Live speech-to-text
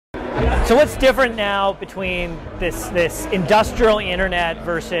So what's different now between this industrial internet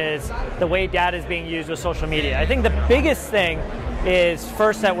versus the way data is being used with social media? I think the biggest thing is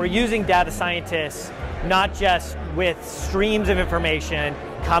first that we're using data scientists not just with streams of information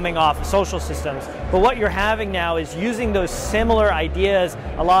coming off of social systems, but what you're having now is using those similar ideas,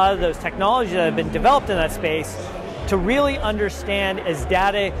 a lot of those technologies that have been developed in that space, to really understand as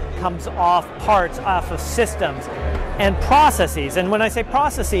data comes off parts, off of systems and processes. And when I say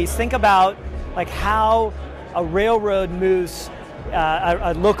processes, think about like how a railroad moves,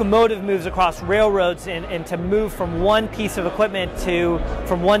 a locomotive moves across railroads and to move from one piece of equipment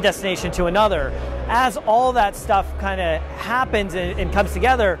from one destination to another. As all that stuff kind of happens and comes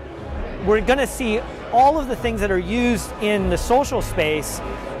together, we're going to see all of the things that are used in the social space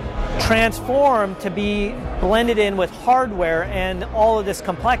transform to be blended in with hardware and all of this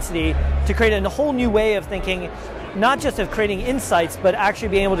complexity to create a whole new way of thinking, not just of creating insights, but actually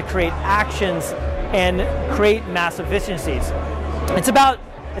being able to create actions and create mass efficiencies. It's about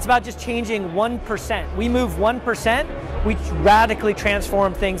just changing 1%. We move 1%, we radically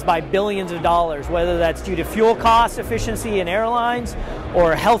transform things by billions of dollars, whether that's due to fuel cost efficiency in airlines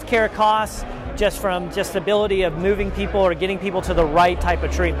or healthcare costs, just from the ability of moving people or getting people to the right type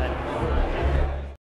of treatment.